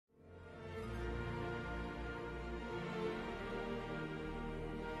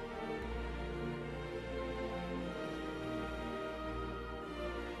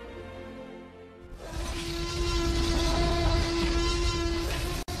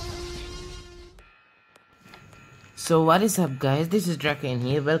So what is up guys, this is Drakane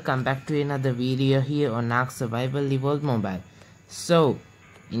here. Welcome back to another video here on Ark Survival Evolved Mobile. So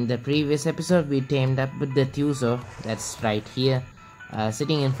in the previous episode we teamed up with the Tuso, that's right here,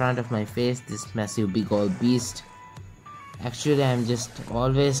 sitting in front of my face, this massive big old beast. Actually I'm just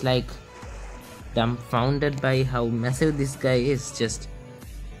always like dumbfounded by how massive this guy is. Just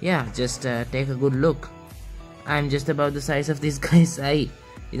take a good look. I'm just about the size of this guy's eye.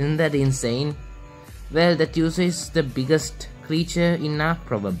 Isn't that insane? Well, the Tuso is the biggest creature in Ark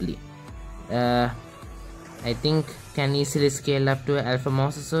probably. I think can easily scale up to Alpha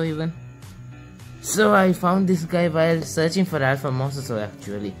Mosasaur even. So I found this guy while searching for Alpha Mosasaur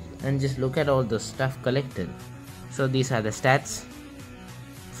actually, and just look at all the stuff collected. So these are the stats: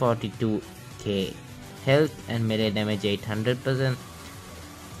 42k health and melee damage 800%.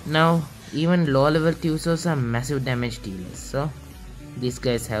 Now even low level Tusos are massive damage dealers, so these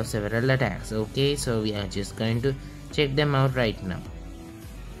guys have several attacks. Okay, so we are just going to check them out right now.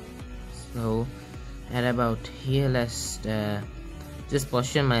 So at about here, let's just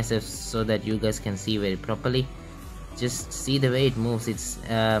position myself so that you guys can see very properly. Just see the way it moves.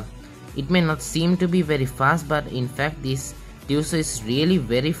 It may not seem to be very fast, but in fact this Tuso is really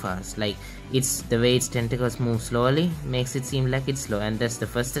very fast. Like, it's the way its tentacles move slowly makes it seem like it's slow. And that's the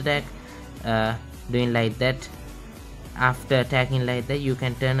first attack, doing like that. After attacking like that, you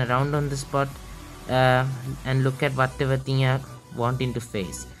can turn around on the spot and look at whatever thing you're wanting to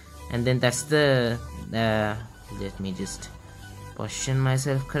face. And then that's the let me just position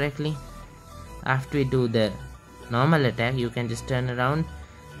myself correctly. After we do the normal attack, you can just turn around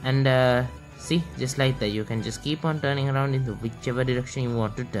and see, just like that, you can just keep on turning around into whichever direction you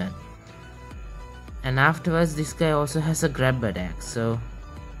want to turn. And afterwards this guy also has a grab attack. So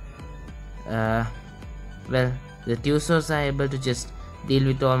well, the Tusos are able to just deal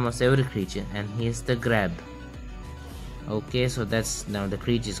with almost every creature, and here's the grab. Okay, so that's now the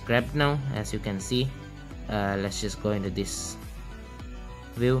creature is grabbed now, as you can see. Let's just go into this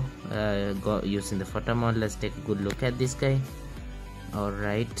view, go using the photo mode. Let's take a good look at this guy.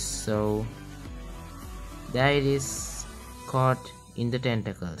 Alright, so there it is, caught in the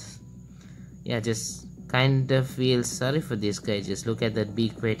tentacles. Yeah, just kind of feel sorry for this guy. Just look at that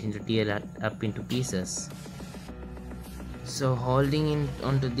beak waiting to tear up into pieces. So holding in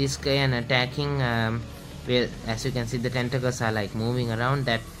onto this guy and attacking, well, as you can see, the tentacles are like moving around.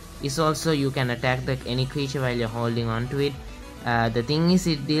 That is also, you can attack any creature while you're holding onto it. The thing is,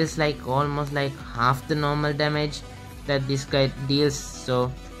 it deals like almost like half the normal damage that this guy deals.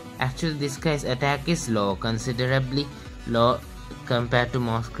 So actually this guy's attack is low, considerably low compared to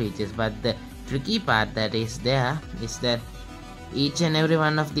most creatures. But the tricky part that is there is that each and every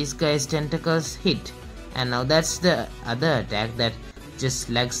one of these guys' tentacles hit. And now that's the other attack that just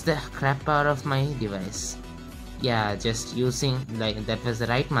lags the crap out of my device. Yeah, just using, like, that was the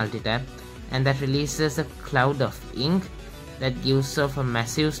right multi-tap, and that releases a cloud of ink that gives off a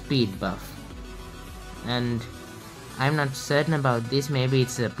massive speed buff. And I'm not certain about this, maybe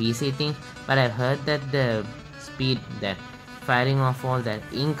it's a PC thing, but I've heard that the speed, that firing off all that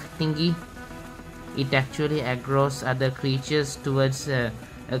ink thingy, it actually aggroes other creatures towards a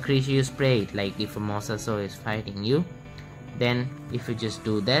creature you spray it. Like if a Mosasaur is fighting you, then if you just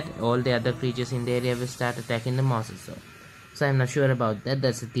do that, all the other creatures in the area will start attacking the Mosasaur. So I'm not sure about that.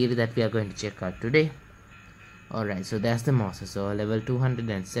 That's a theory that we are going to check out today. Alright, so that's the Mosasaur, level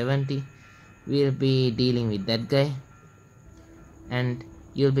 270. We'll be dealing with that guy, and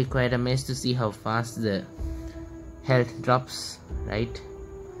you'll be quite amazed to see how fast the health drops, right?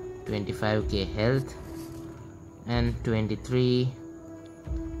 25k health and 23,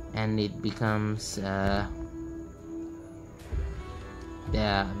 and it becomes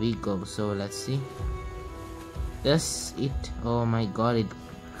there we go. So let's see, does it, oh my god, it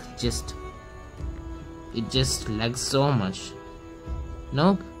just lags so much.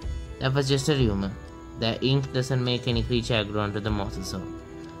 Nope, that was just a rumor. The ink doesn't make any creature aggro onto the Mosasaur.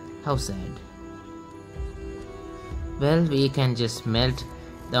 How sad. Well, we can just melt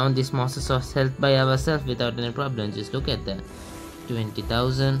down this Mosasaur's health by ourselves without any problem. Just look at that,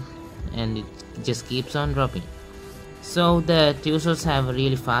 20,000, and it just keeps on dropping. So the Tusos have a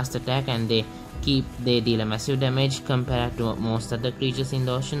really fast attack, and they deal a massive damage compared to most other creatures in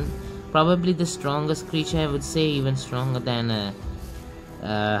the ocean. Probably the strongest creature, I would say, even stronger than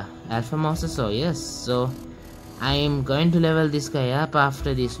Alpha Mosasaur. Yes, so I am going to level this guy up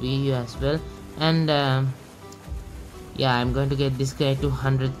after this video as well, and yeah, I'm going to get this guy to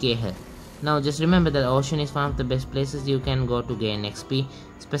 100k health. Now just remember that the ocean is one of the best places you can go to gain XP.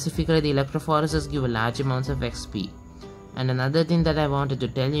 Specifically, the electroforests give a large amounts of XP. And another thing that I wanted to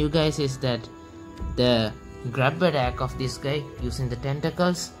tell you guys is that the grab attack of this guy using the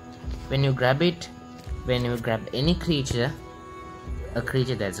tentacles. When you grab it, when you grab any creature, a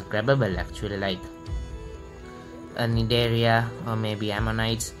creature that's grabbable actually, like a Nidaria or maybe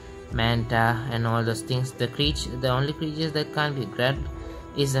Ammonites, Manta and all those things, the only creatures that can't be grabbed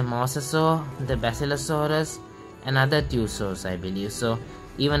is the Mosasaur, the Basilosaurus and other Tusos, I believe. So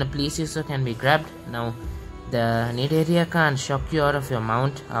even a Plesiosaur can be grabbed. Now the Nidaria can't shock you out of your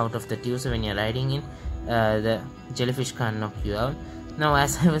mount, out of the Tuso when you're riding in. The jellyfish can't knock you out. Now,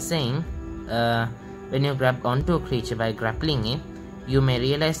 as I was saying, when you grab onto a creature by grappling it, you may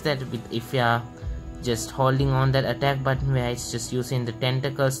realize that if you are just holding on that attack button where it's just using the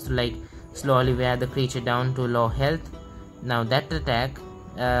tentacles to like slowly wear the creature down to low health, now that attack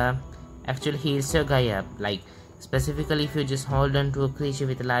actually heals your guy up. Like specifically if you just hold on to a creature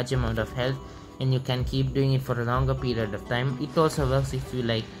with a large amount of health and you can keep doing it for a longer period of time. It also works if you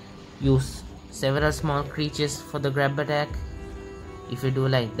like use several small creatures for the grab attack. If you do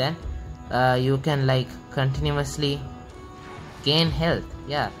like that, you can like continuously gain health.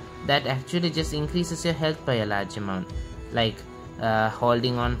 Yeah, that actually just increases your health by a large amount. Like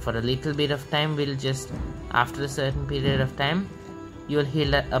holding on for a little bit of time will just, after a certain period of time, you'll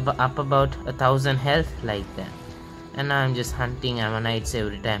heal up about 1,000 health like that. And now I'm just hunting Ammonites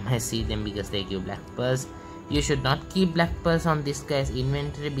every time I see them because they give black pearls. You should not keep black pearls on this guy's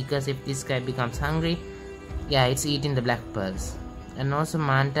inventory, because if this guy becomes hungry, yeah, it's eating the black pearls. And also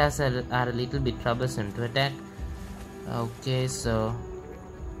mantas are a little bit troublesome to attack. Okay, so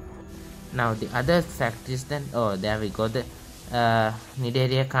now the other fact is that, oh, there we go, the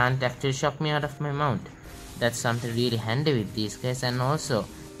Nidaria can't actually shock me out of my mount. That's something really handy with these guys. And also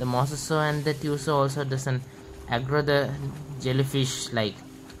the Mosasaur and the Tuso also doesn't aggro the jellyfish like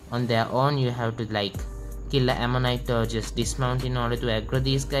on their own. You have to like kill an Ammonite or just dismount in order to aggro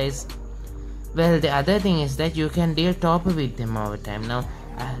these guys. Well, the other thing is that you can deal torpor with them over time. Now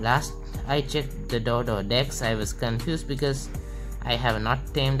last I checked the Dodo decks, I was confused because I have not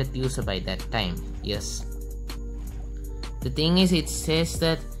tamed the Tuso by that time. Yes, the thing is, it says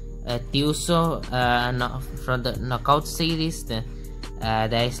that Tuso from the knockout series, there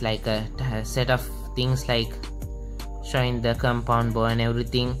is like a set of things like showing the compound bow and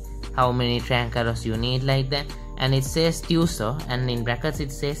everything, how many trank arrows you need like that, and it says Tuso and in brackets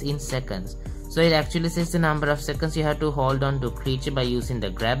it says in seconds. So it actually says the number of seconds you have to hold on to a creature by using the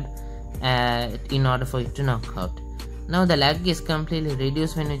grab in order for it to knock out. Now the lag is completely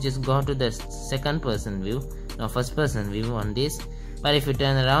reduced when you just go to the second person view, no, first person view on this, but if you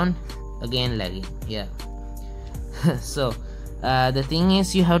turn around, again lagging. Yeah. So the thing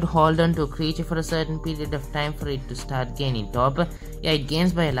is, you have to hold on to a creature for a certain period of time for it to start gaining torpor. Yeah, it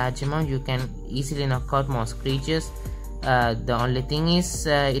gains by a large amount. You can easily knock out most creatures. The only thing is,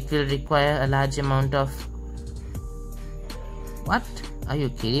 it will require a large amount of... What? Are you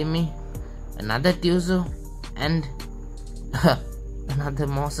kidding me? Another Tuso and another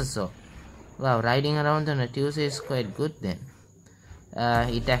Mosasaur. Wow, riding around on a Tuso is quite good then.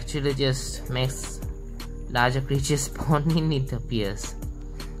 It actually just makes larger creatures spawn in, it appears.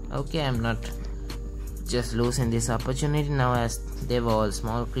 Okay, I'm not just losing this opportunity now, as they were all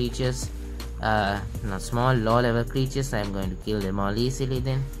small creatures. Not small, low level creatures. I'm going to kill them all easily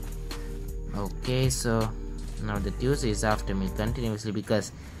then. Okay, so now the Tuso is after me continuously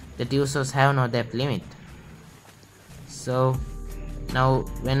because the Tusos have no depth limit. So now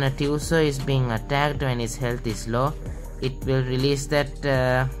when a Tuso is being attacked when its health is low, it will release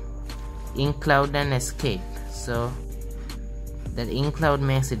that ink cloud and escape. So that ink cloud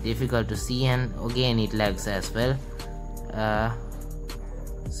makes it difficult to see, and again it lags as well.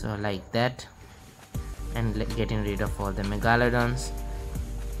 So like that, and getting rid of all the megalodons,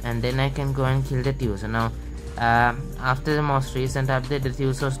 and then I can go and kill the Tuso. Now after the most recent update, the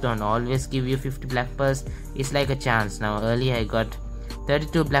Tusos don't always give you 50 black pearls. It's like a chance. Now earlier I got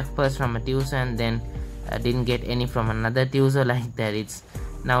 32 black pearls from a Tuso and then I didn't get any from another Tuso like that. It's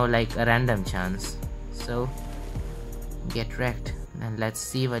now like a random chance. So get wrecked and let's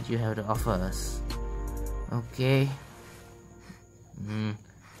see what you have to offer us. Okay,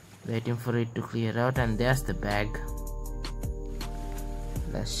 waiting for it to clear out, and there's the bag.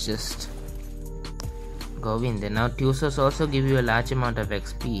 Let's just go in there. Now Tusos also give you a large amount of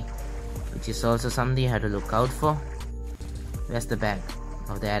XP, which is also something you have to look out for. Where's the bag?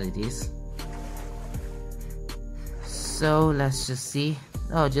 Oh, there it is. So let's just see.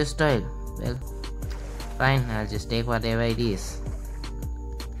 Oh, just oil. Well, fine, I'll just take whatever it is.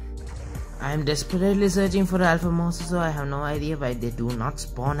 I am desperately searching for Alpha Mosasaur. I have no idea why they do not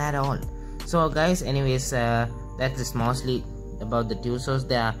spawn at all. So guys, anyways, that is mostly about the Tusos.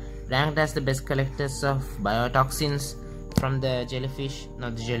 They are ranked as the best collectors of biotoxins from the jellyfish. Now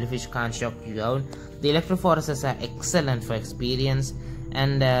the jellyfish can't shock you out. The electrophoruses are excellent for experience,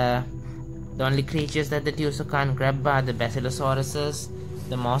 and the only creatures that the Tuso can't grab are the Basilosauruses,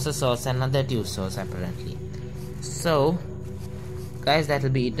 the Mosasaurs, and other Tusos apparently. So guys, that'll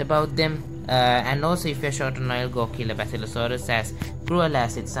be it about them. And also, if you're short on oil, go kill a Basilosaurus. As cruel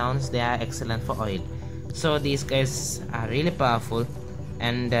as it sounds, they are excellent for oil. So these guys are really powerful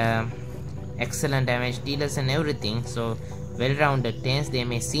and excellent damage dealers and everything. So well-rounded tames. They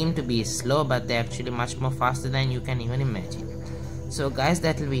may seem to be slow, but they're actually much more faster than you can even imagine. So guys,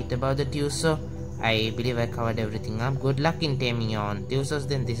 that'll be it about the Tuso. I believe I covered everything up. Good luck in taming your own Tusos.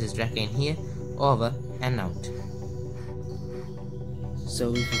 Then this is Drakane here, over and out.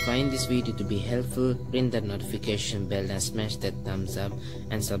 So if you find this video to be helpful, ring that notification bell and smash that thumbs up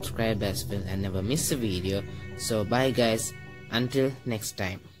and subscribe as well and never miss a video. So bye guys, until next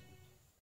time.